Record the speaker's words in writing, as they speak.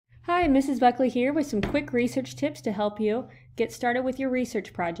Hi, Mrs. Buckley here with some quick research tips to help you get started with your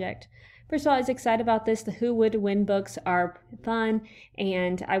research project. First of all, I was excited about this. The Who Would Win books are fun,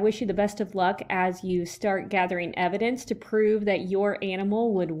 and I wish you the best of luck as you start gathering evidence to prove that your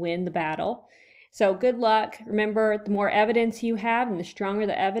animal would win the battle. So good luck. Remember, the more evidence you have and the stronger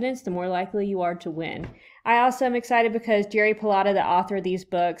the evidence, the more likely you are to win. I also am excited because Jerry Pallotta, the author of these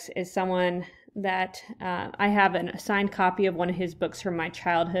books, is someone that I have an signed copy of one of his books from my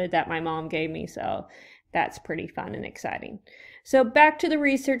childhood that my mom gave me, so that's pretty fun and exciting. So back to the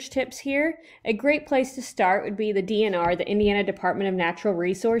research tips here. A great place to start would be the DNR, the Indiana Department of Natural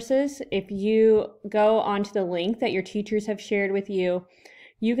Resources. If you go onto the link that your teachers have shared with you,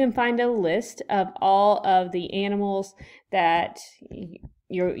 you can find a list of all of the animals that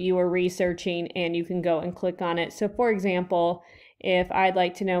you are researching, and you can go and click on it. So for example, if I'd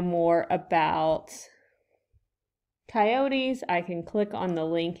like to know more about coyotes, I can click on the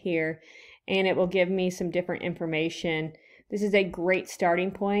link here and it will give me some different information. This is a great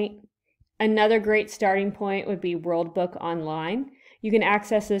starting point. Another great starting point would be World Book Online. You can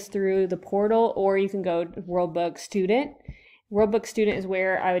access this through the portal, or you can go to World Book Student. World Book Student is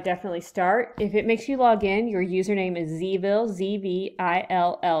where I would definitely start. If it makes you log in, your username is Zville,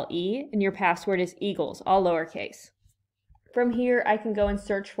 Z-V-I-L-L-E, and your password is Eagles, all lowercase. From here, I can go and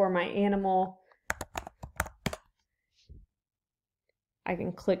search for my animal. I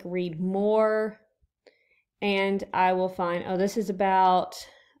can click read more, and I will find, oh, this is about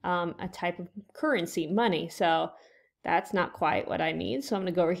a type of currency, money. So that's not quite what I need. So I'm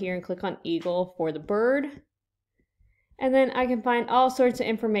going to go over here and click on eagle for the bird. And then I can find all sorts of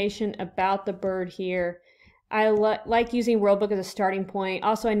information about the bird here. I like using World Book as a starting point.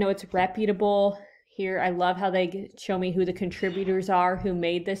 Also, I know it's reputable. Here, I love how they show me who the contributors are who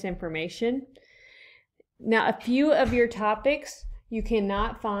made this information. Now, a few of your topics you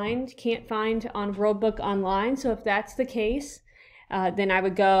can't find on World Book Online. So if that's the case, then I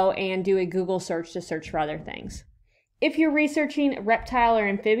would go and do a Google search to search for other things. If you're researching reptile or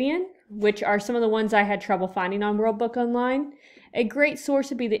amphibian, which are some of the ones I had trouble finding on World Book Online, a great source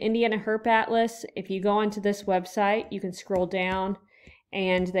would be the Indiana Herp Atlas. If you go onto this website, you can scroll down,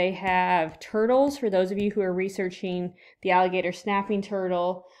 and they have turtles for those of you who are researching the alligator snapping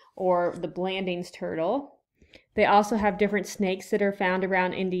turtle or the Blandings turtle. They also have different snakes that are found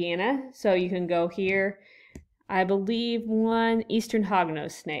around Indiana. So you can go here, I believe one eastern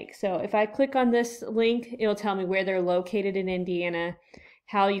hognose snake. So if I click on this link, it'll tell me where they're located in Indiana,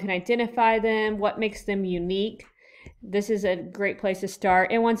 how you can identify them, what makes them unique. This is a great place to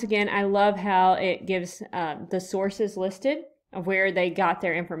start. And once again, I love how it gives the sources listed of where they got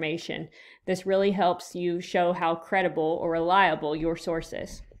their information. This really helps you show how credible or reliable your source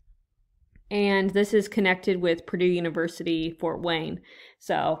is. And this is connected with Purdue University, Fort Wayne.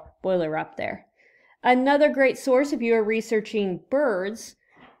 So boiler up there. Another great source if you are researching birds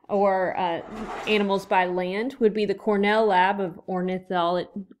or animals by land would be the Cornell Lab of Ornithology.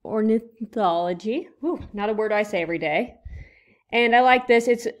 Whew, not a word I say every day. And I like this.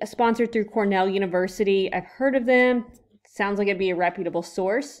 It's sponsored through Cornell University. I've heard of them. Sounds like it'd be a reputable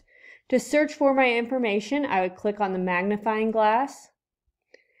source. To search for my information, I would click on the magnifying glass.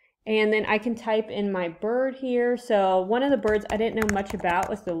 And then I can type in my bird here. So one of the birds I didn't know much about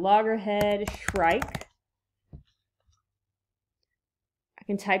was the loggerhead shrike. I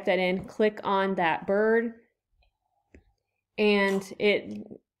can type that in, click on that bird, and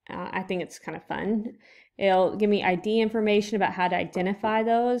I think it's kind of fun. It'll give me ID information about how to identify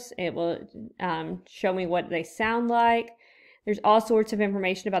those. It will show me what they sound like. There's all sorts of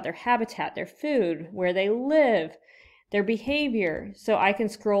information about their habitat, their food, where they live, their behavior. So I can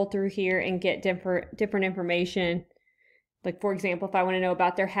scroll through here and get different information. Like for example, if I want to know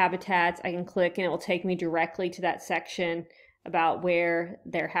about their habitats, I can click and it will take me directly to that section about where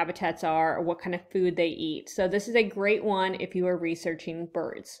their habitats are or what kind of food they eat. So this is a great one if you are researching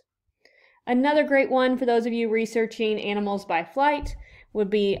birds. Another great one for those of you researching animals by flight would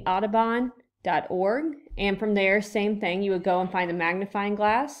be audubon.org. And from there, same thing, you would go and find the magnifying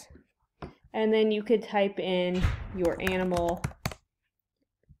glass. And then you could type in your animal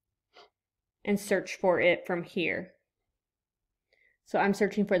and search for it from here. So I'm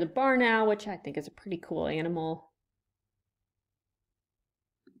searching for the barn owl, which I think is a pretty cool animal.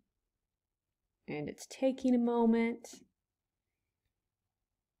 And it's taking a moment.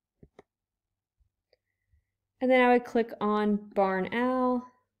 And then I would click on barn owl.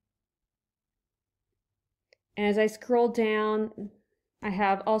 And as I scroll down, I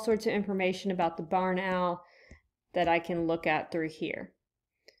have all sorts of information about the barn owl that I can look at through here.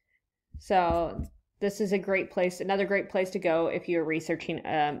 So this is a great place, another great place to go if you're researching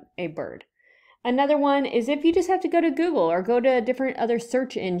a bird. Another one is if you just have to go to Google or go to a different other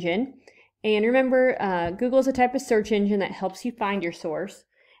search engine. And remember, Google is a type of search engine that helps you find your source.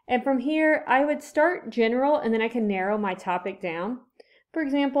 And from here, I would start general and then I can narrow my topic down. For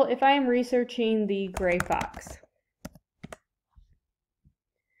example, if I am researching the gray fox,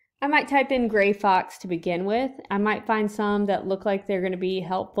 I might type in gray fox to begin with. I might find some that look like they're going to be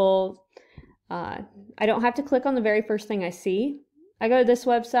helpful. I don't have to click on the very first thing I see. I go to this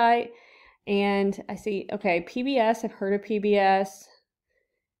website and I see, okay, PBS, I've heard of PBS.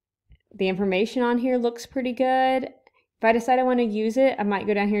 The information on here looks pretty good. If I decide I want to use it, I might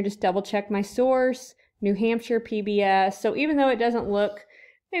go down here and just double check my source, New Hampshire PBS. So even though it doesn't look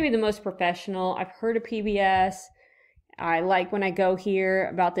maybe the most professional, I've heard of PBS. I like when I go here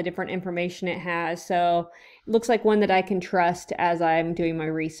about the different information it has. So it looks like one that I can trust as I'm doing my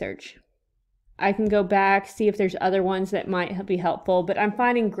research. I can go back, see if there's other ones that might be helpful, but I'm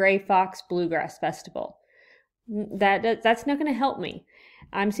finding Gray Fox Bluegrass Festival. That's not going to help me.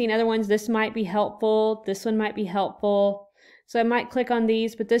 I'm seeing other ones. This might be helpful. This one might be helpful. So I might click on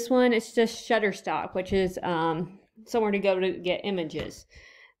these, but this one, it's just Shutterstock, which is somewhere to go to get images.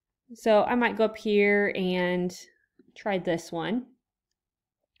 So I might go up here and try this one.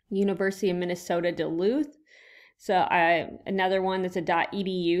 University of Minnesota Duluth. So another one that's a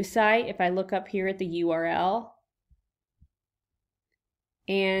 .edu site. If I look up here at the URL,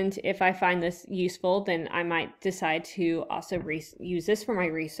 and if I find this useful, then I might decide to also use this for my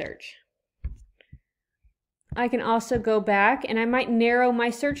research. I can also go back and I might narrow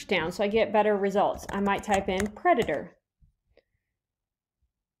my search down so I get better results. I might type in predator.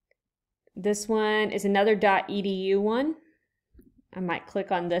 This one is another .edu one. I might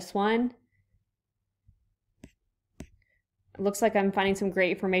click on this one. It looks like I'm finding some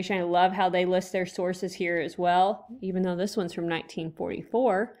great information. I love how they list their sources here as well, even though this one's from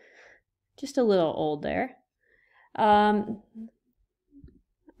 1944. Just a little old there. I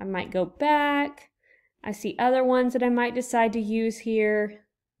might go back. I see other ones that I might decide to use here.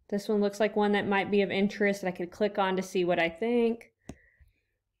 This one looks like one that might be of interest that I could click on to see what I think.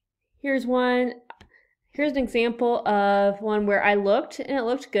 Here's one. Here's an example of one where I looked and it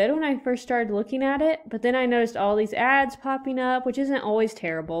looked good when I first started looking at it, but then I noticed all these ads popping up, which isn't always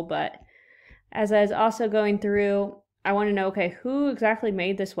terrible, but as I was also going through, I want to know, okay, who exactly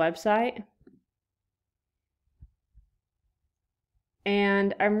made this website?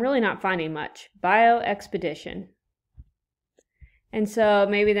 And I'm really not finding much. Bio Expedition. And so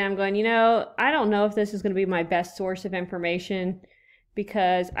maybe then I'm going, you know, I don't know if this is going to be my best source of information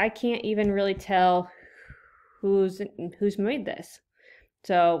because I can't even really tell who's made this.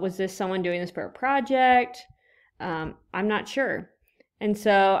 So was this someone doing this for a project? I'm not sure. And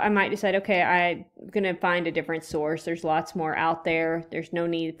so I might decide, okay, I'm going to find a different source. There's lots more out there. There's no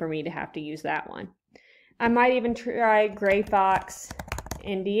need for me to have to use that one. I might even try Gray Fox,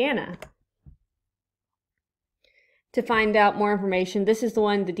 Indiana, to find out more information. This is the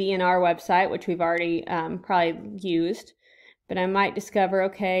one, the DNR website, which we've already probably used. But I might discover,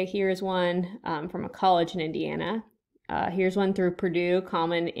 okay, here's one from a college in Indiana. Here's one through Purdue,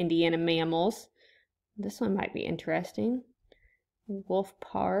 Common Indiana Mammals. This one might be interesting. Wolf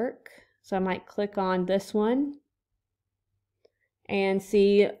Park. So I might click on this one and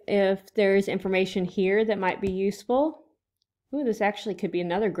see if there's information here that might be useful. Ooh, this actually could be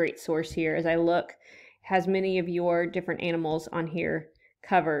another great source here as I look. It has many of your different animals on here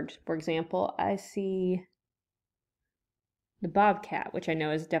covered. For example, I see the bobcat, which I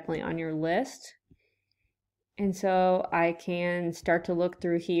know is definitely on your list. And so I can start to look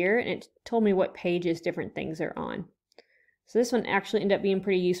through here, and it told me what pages different things are on. So this one actually ended up being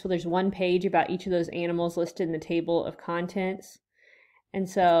pretty useful. There's one page about each of those animals listed in the table of contents. And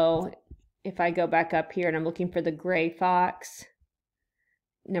so if I go back up here and I'm looking for the gray fox,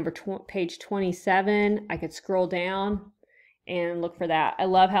 page 27, I could scroll down and look for that. I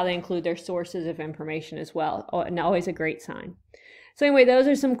love how they include their sources of information as well, and always a great sign. So anyway, those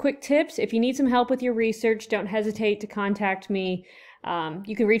are some quick tips. If you need some help with your research, don't hesitate to contact me.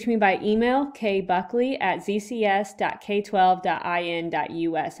 You can reach me by email,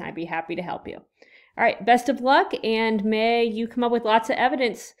 kbuckley@zcs.k12.in.us, and I'd be happy to help you. All right, best of luck, and may you come up with lots of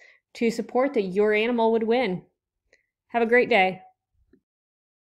evidence to support that your animal would win. Have a great day.